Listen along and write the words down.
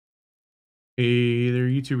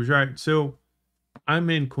YouTubers. Right. So I'm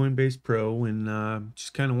in Coinbase Pro and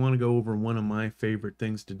just kind of want to go over one of my favorite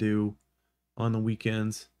things to do on the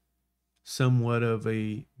weekends. Somewhat of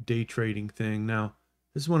a day trading thing. Now,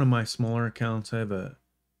 this is one of my smaller accounts. I have a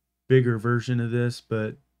bigger version of this,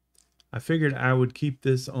 but I figured I would keep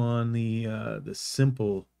this on the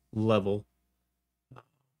simple level.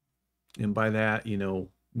 And by that,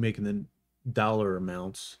 making the dollar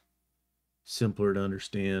amounts simpler to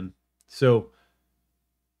understand. So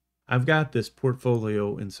I've got this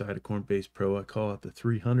portfolio inside of Coinbase Pro. I call it the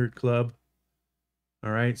 300 Club.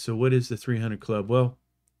 All right. So what is the 300 Club? Well,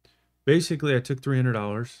 basically I took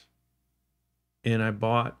 $300 and I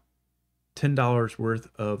bought $10 worth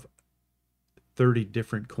of 30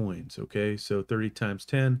 different coins. Okay. So 30 times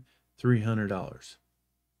 10, $300.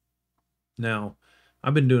 Now,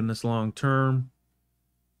 I've been doing this long term.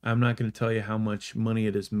 I'm not going to tell you how much money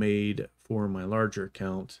it has made for my larger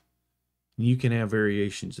account. You can have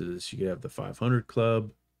variations of this. You could have the 500 Club.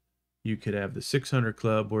 You could have the 600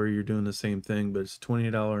 Club where you're doing the same thing, but it's a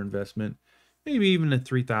 $20 investment. Maybe even a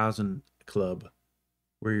 3,000 Club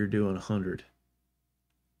where you're doing 100.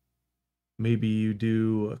 Maybe you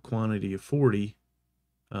do a quantity of 40,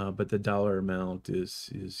 but the dollar amount is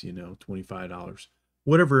 $25.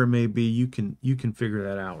 Whatever it may be, you can figure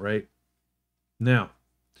that out, right? Now,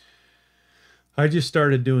 I just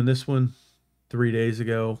started doing this one 3 days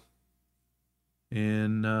ago.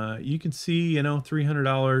 And you can see,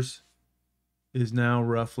 $300 is now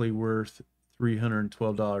roughly worth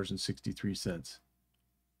 $312.63.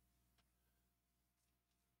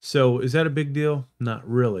 So is that a big deal? Not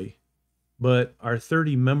really. But our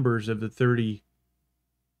 30 members of the 300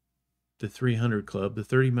 Club, the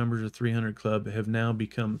 30 members of 300 Club have now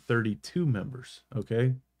become 32 members,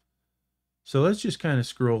 okay? So let's just kind of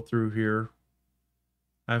scroll through here.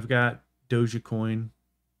 I've got Dogecoin,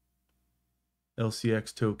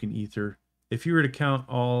 LCX token, Ether. If you were to count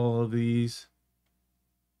all of these,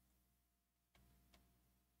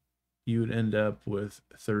 you would end up with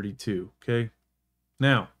 32, okay?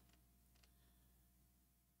 Now,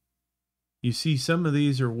 you see some of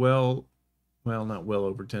these are well, not well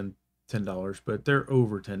over $10, but they're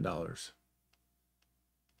over $10.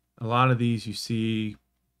 A lot of these you see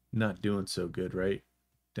not doing so good, right?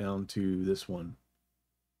 Down to this one.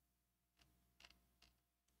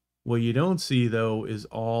 What you don't see, though, is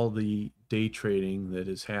all the day trading that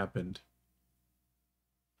has happened.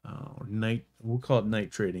 Or night, we'll call it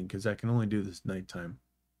night trading because I can only do this nighttime.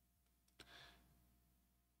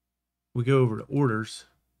 We go over to orders.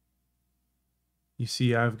 You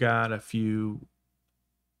see I've got a few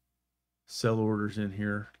sell orders in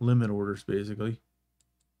here, limit orders basically.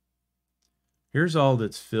 Here's all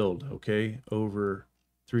that's filled, okay, over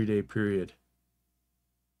 3-day period.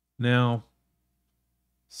 Now,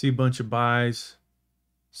 see a bunch of buys.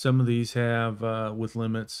 Some of these have with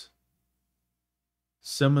limits.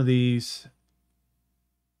 Some of these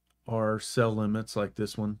are sell limits like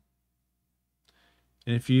this one.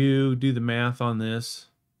 And if you do the math on this,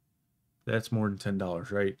 that's more than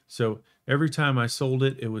 $10, right? So every time I sold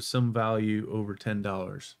it, it was some value over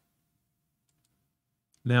 $10.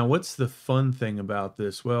 Now, what's the fun thing about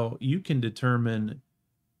this? Well, you can determine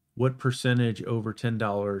what percentage over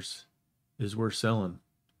 $10 is worth selling.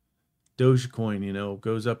 Dogecoin,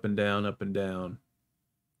 goes up and down, up and down.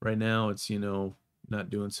 Right now, it's, not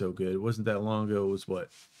doing so good. It wasn't that long ago. It was what,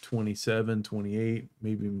 27, 28,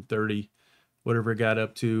 maybe even 30, whatever it got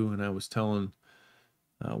up to. And I was telling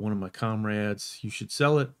one of my comrades, you should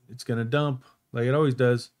sell it. It's going to dump like it always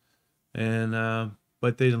does. And,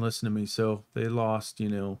 but they didn't listen to me. So they lost,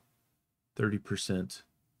 30%.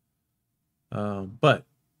 But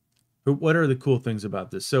what are the cool things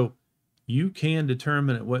about this? So you can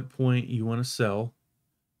determine at what point you want to sell.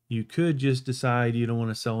 You could just decide you don't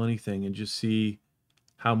want to sell anything and just see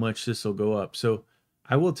how much this will go up. So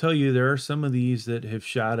I will tell you, there are some of these that have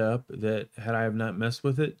shot up that had I have not messed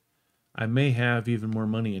with it, I may have even more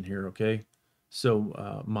money in here, okay?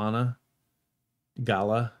 So Mana,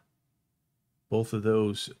 Gala, both of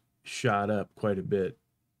those shot up quite a bit.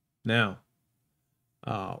 Now,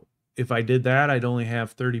 if I did that, I'd only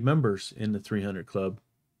have 30 members in the 300 Club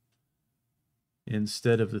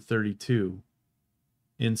instead of the 32.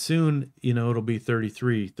 And soon, it'll be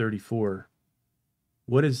 33, 34.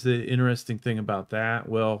 What is the interesting thing about that?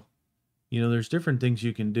 Well, there's different things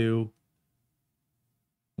you can do.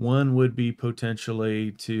 One would be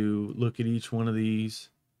potentially to look at each one of these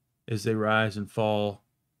as they rise and fall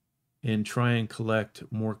and try and collect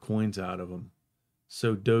more coins out of them.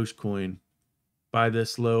 So Dogecoin, buy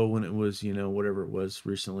this low when it was, whatever it was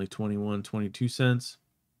recently, 21, 22 cents.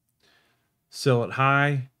 Sell it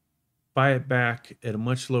high buy it back at a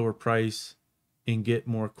much lower price and get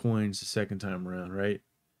more coins the second time around, right?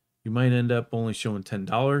 You might end up only showing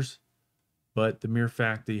 $10, but the mere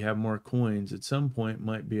fact that you have more coins at some point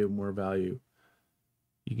might be of more value.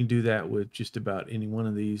 You can do that with just about any one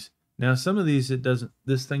of these. Now, some of these,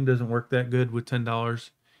 this thing doesn't work that good with $10.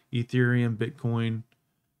 Ethereum, Bitcoin,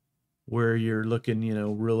 where you're looking,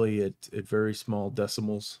 really at very small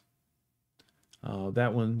decimals.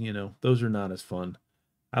 That one, those are not as fun.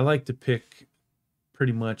 I like to pick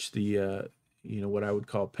pretty much the, what I would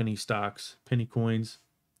call penny stocks, penny coins,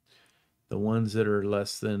 the ones that are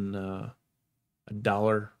less than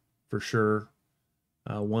 $1 for sure,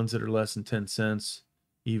 ones that are less than 10 cents,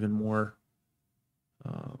 even more.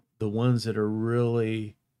 The ones that are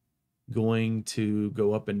really going to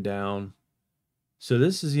go up and down. So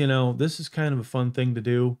this is kind of a fun thing to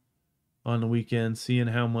do on the weekend, seeing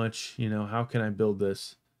how much, how can I build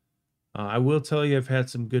this? I will tell you I've had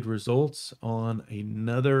some good results on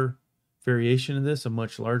another variation of this, a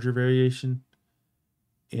much larger variation.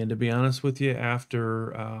 And to be honest with you,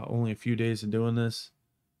 after only a few days of doing this,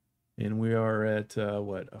 and we are at a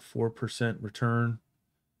 4% return.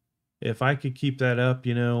 If I could keep that up,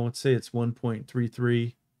 let's say it's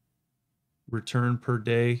 1.33 return per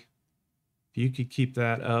day. If you could keep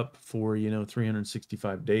that up for,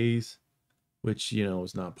 365 days, which,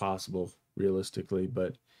 is not possible realistically,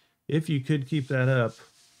 but if you could keep that up,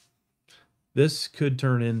 this could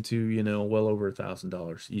turn into, well over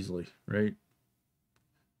 $1,000 easily, right?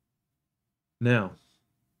 Now,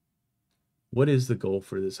 what is the goal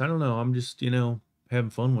for this? I don't know. I'm just, having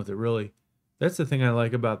fun with it, really. That's the thing I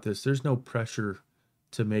like about this. There's no pressure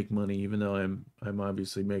to make money, even though I'm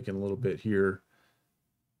obviously making a little bit here.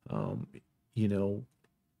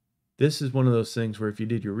 This is one of those things where if you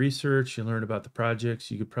did your research, you learned about the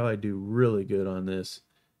projects, you could probably do really good on this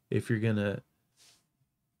if you're going to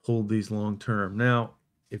hold these long term. Now,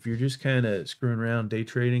 if you're just kind of screwing around day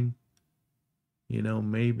trading,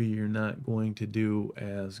 maybe you're not going to do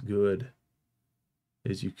as good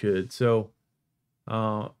as you could. So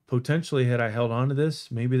potentially, had I held on to this,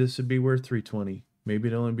 maybe this would be worth 320. Maybe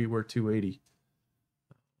it'd only be worth 280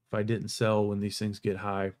 if I didn't sell when these things get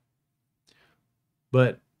high.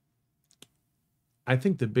 But I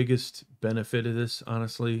think the biggest benefit of this,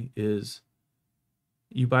 honestly, is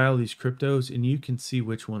you buy all these cryptos and you can see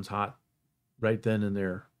which one's hot right then and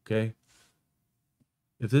there, okay?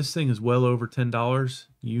 If this thing is well over $10,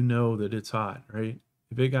 you know that it's hot, right?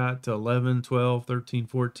 If it got to 11, 12, 13,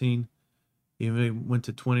 14, even if it went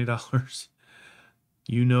to $20,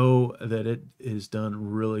 you know that it is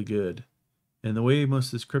done really good. And the way most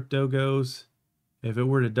of this crypto goes, if it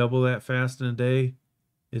were to double that fast in a day,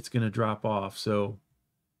 it's going to drop off. So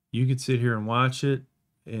you could sit here and watch it,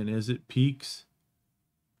 and as it peaks,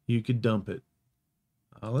 you could dump it.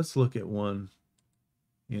 Let's look at one,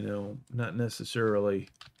 not necessarily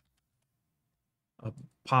a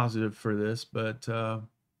positive for this, but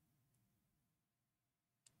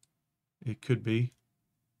it could be.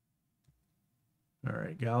 All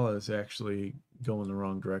right, Gala is actually going the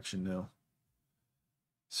wrong direction now.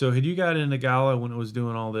 So had you got into Gala when it was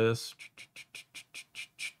doing all this,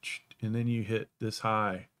 and then you hit this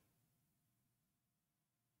high,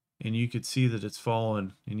 and you could see that it's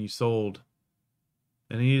fallen, and you sold,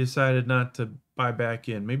 and then you decided not to buy back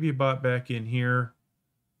in. Maybe you bought back in here.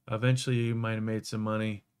 Eventually, you might have made some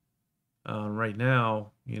money. Right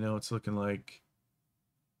now, it's looking like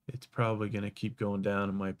it's probably going to keep going down,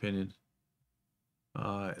 in my opinion.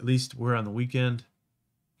 At least we're on the weekend,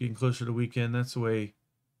 getting closer to the weekend. That's the way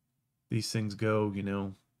these things go,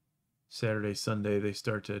 Saturday, Sunday, they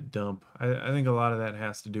start to dump. I think a lot of that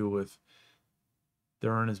has to do with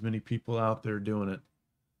there aren't as many people out there doing it.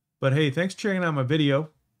 But hey, thanks for checking out my video.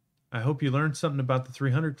 I hope you learned something about the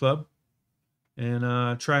 300 Club.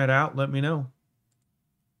 And try it out. Let me know.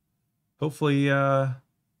 Hopefully,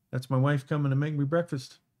 that's my wife coming to make me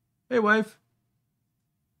breakfast. Hey, wife.